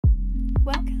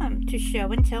to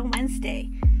show until Wednesday.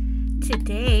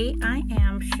 Today I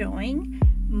am showing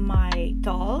my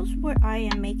dolls where I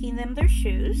am making them their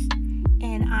shoes,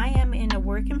 and I am in a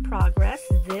work in progress.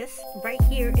 This right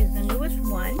here is the newest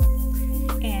one,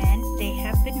 and they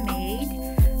have been made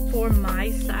for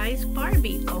my size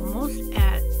Barbie, almost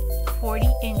at 40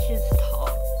 inches tall.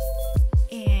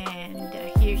 And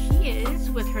here she is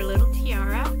with her little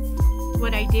tiara.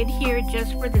 What I did here,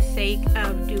 just for the sake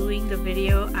of doing the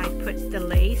video, I put the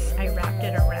lace, I wrapped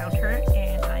it around her,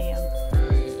 and I am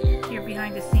here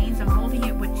behind the scenes. I'm holding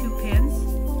it with 2 pins.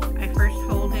 I first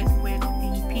hold it with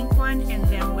the pink one and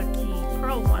then with the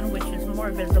pearl one, which is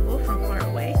more visible from far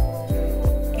away.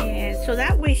 And so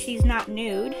that way she's not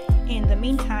nude in the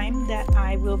meantime that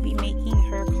I will be making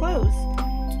her clothes.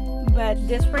 But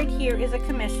this right here is a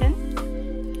commission.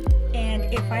 And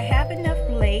if I have enough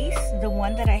lace, the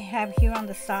one that I have here on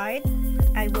the side,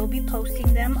 I will be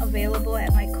posting them available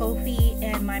at my Ko-fi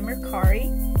and my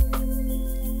Mercari.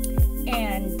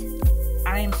 And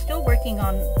I am still working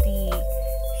on the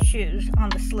shoes, on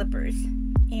the slippers.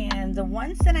 And the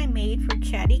ones that I made for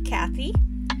Chatty Cathy,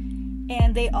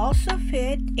 and they also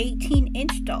fit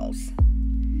 18-inch dolls.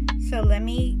 So let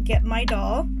me get my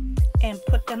doll and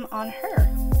put them on her.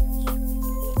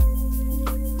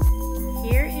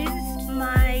 Here is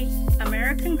my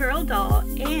American Girl doll,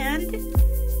 and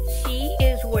she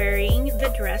is wearing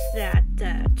the dress that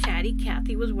Chatty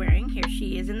Cathy was wearing. Here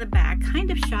she is in the back, kind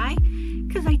of shy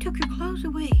because I took her clothes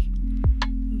away.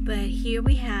 But here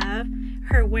we have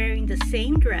her wearing the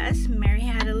same dress. Mary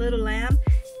had a little lamb,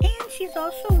 and she's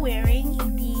also wearing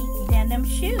the denim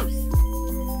shoes.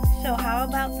 So how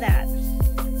about that?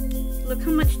 Look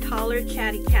how much taller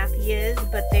Chatty Cathy is,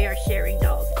 but they are sharing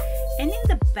dolls. And in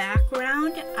the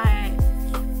background, I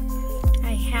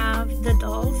have the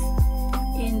dolls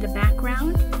in the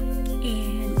background,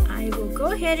 and I will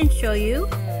go ahead and show you.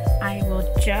 I will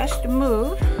just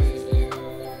move.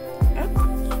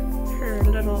 Oh, her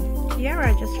little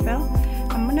tiara just fell.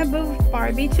 I'm gonna move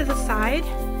Barbie to the side,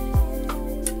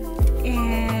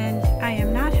 and I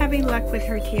am not having luck with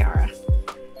her tiara.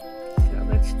 So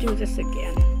let's do this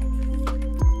again.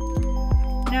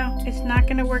 No, it's not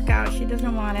gonna work out. She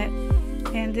doesn't want it.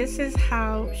 And this is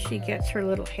how she gets her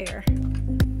little hair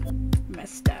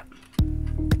messed up.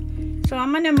 So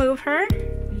I'm gonna move her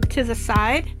to the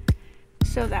side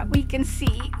so that we can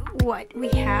see what we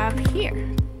have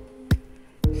here.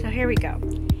 So here we go.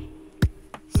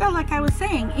 So like I was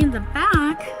saying, in the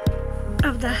back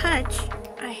of the hutch,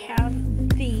 I have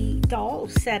the doll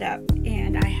set up,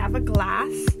 and I have a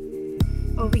glass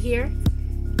over here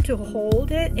to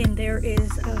hold it, and there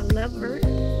is a lever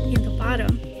in the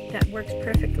bottom that works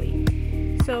perfectly.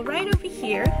 So right over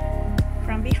here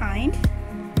from behind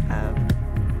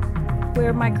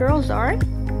where my girls are,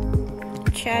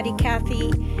 Chatty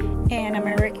Cathy and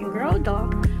American Girl doll,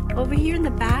 over here in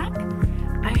the back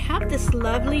I have this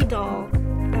lovely doll.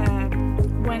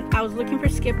 When I was looking for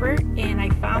Skipper and I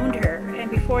found her, and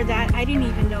before that I didn't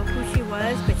even know who she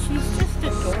was, but she's just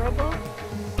adorable.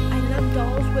 I love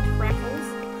dolls with freckles,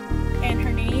 and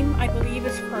her name I believe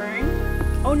is Fern.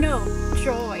 Oh no,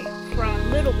 Joy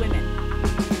from Little Women.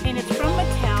 And it's from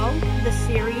Mattel, the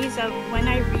series of When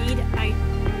I Read, I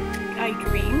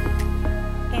Dream.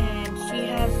 And she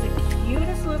has the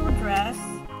cutest little dress.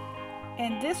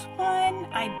 And this one,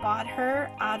 I bought her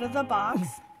out of the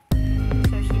box.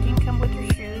 So she didn't come with her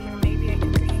shoes, or maybe I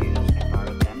took her shoes, I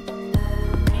borrowed them.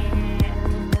 And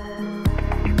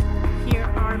here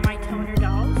are my toner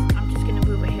dolls. I'm just gonna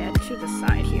move ahead to the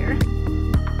side here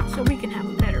so we can have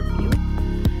a better view.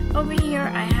 Over here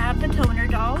I have the toner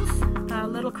dolls, a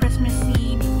little Christmas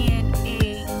scene in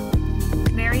a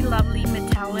very lovely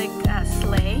metallic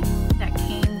sleigh that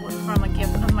came from a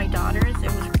gift of my daughter's.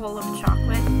 It was full of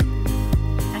chocolate.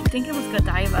 I think it was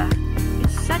Godiva.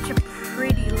 It's such a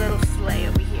pretty little sleigh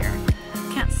over here.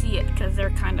 Can't see it because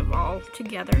they're kind of all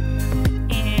together.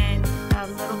 And a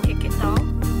little Kit doll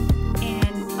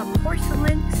and a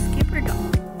porcelain Skipper doll.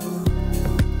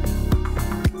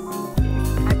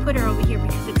 Put her over here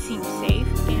because it seems safe,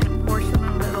 and a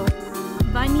porcelain little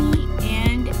bunny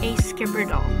and a Skipper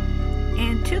doll.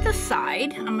 And to the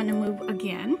side, I'm going to move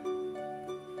again.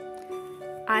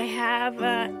 I have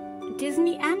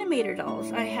Disney animator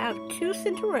dolls. I have 2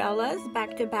 Cinderellas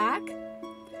back to back,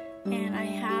 and I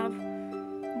have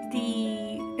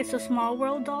it's a Small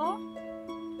World doll,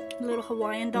 little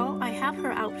Hawaiian doll. I have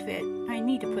her outfit. I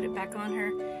need to put it back on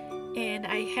her. And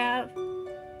I have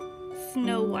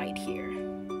Snow White here.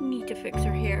 Need to fix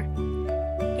her hair.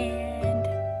 And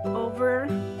over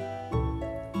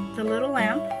the little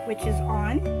lamp, which is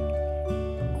on,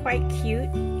 quite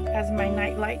cute as my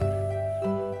nightlight,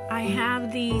 I I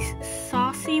have these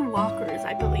saucy walkers,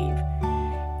 I believe.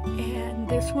 And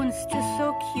this one's just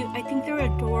so cute. I think they're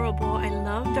adorable. I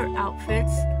love their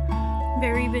outfits.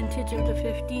 Very vintage of the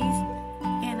 50s.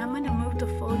 And I'm going to move the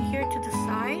phone here to the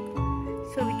side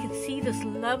so we can see this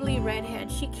lovely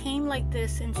redhead. She came like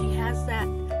this and she has that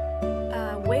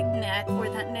wig net or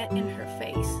that net in her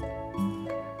face.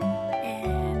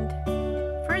 And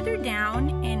further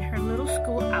down in her little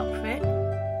school outfit,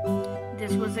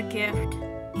 this was a gift,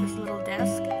 this little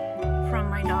desk from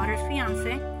my daughter's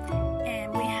fiance.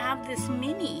 And we have this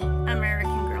mini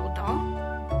American Girl doll.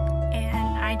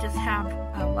 And I just have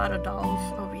a lot of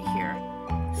dolls over here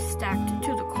stacked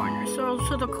to the corner.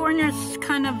 So the corner's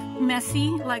kind of messy,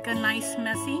 like a nice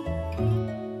messy.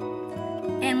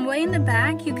 And way in the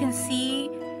back you can see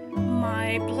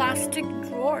my plastic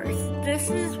drawers. This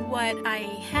is what I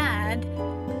had.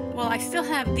 Well, I still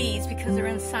have these because they're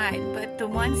inside, but the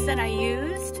ones that I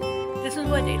used, this is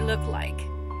what they look like.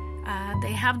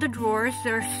 They have the drawers,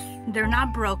 they're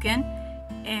not broken,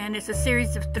 and it's a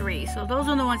series of 3. So those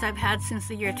are the ones I've had since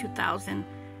the year 2000,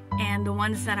 and the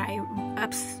ones that I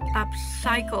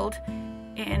upcycled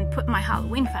and put my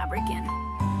Halloween fabric in.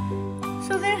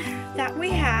 So that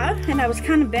we have, and I was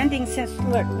kind of bending since,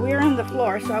 look, we're on the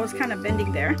floor, so I was kind of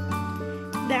bending there.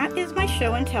 That is my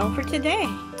show and tell for today.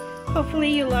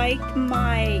 Hopefully you liked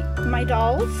my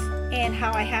dolls and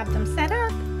how I have them set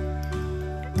up.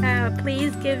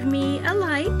 Please give me a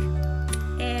like,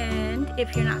 and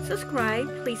if you're not subscribed,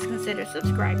 please consider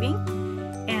subscribing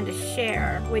and a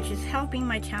share, which is helping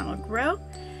my channel grow.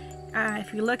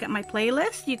 If you look at my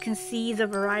playlist, you can see the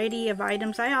variety of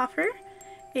items I offer.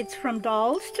 It's from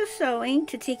dolls to sewing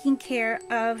to taking care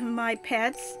of my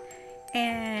pets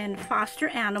and foster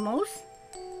animals.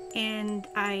 And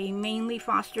I mainly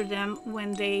foster them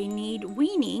when they need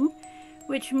weaning,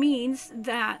 which means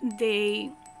that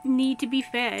they need to be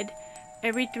fed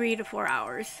every 3 to 4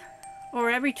 hours, or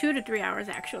every 2 to 3 hours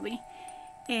actually.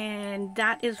 And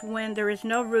that is when there is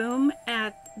no room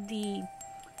at the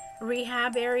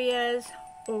rehab areas,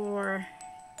 or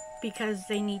because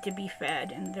they need to be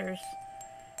fed and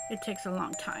it takes a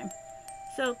long time.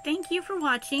 So thank you for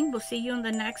watching. We'll see you in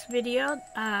the next video.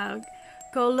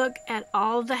 Go look at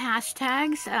all the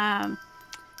hashtags,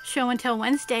 Show and Tell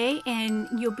Wednesday, and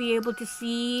you'll be able to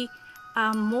see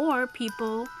more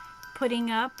people putting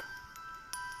up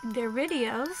their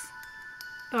videos,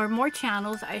 or more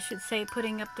channels, I should say,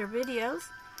 putting up their videos.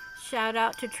 Shout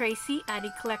out to Tracy at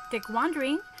Eclectic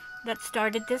Wandering that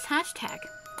started this hashtag.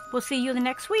 We'll see you the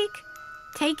next week.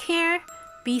 Take care.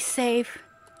 Be safe.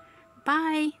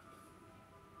 Bye.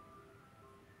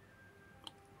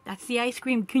 That's the ice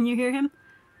cream. Can you hear him?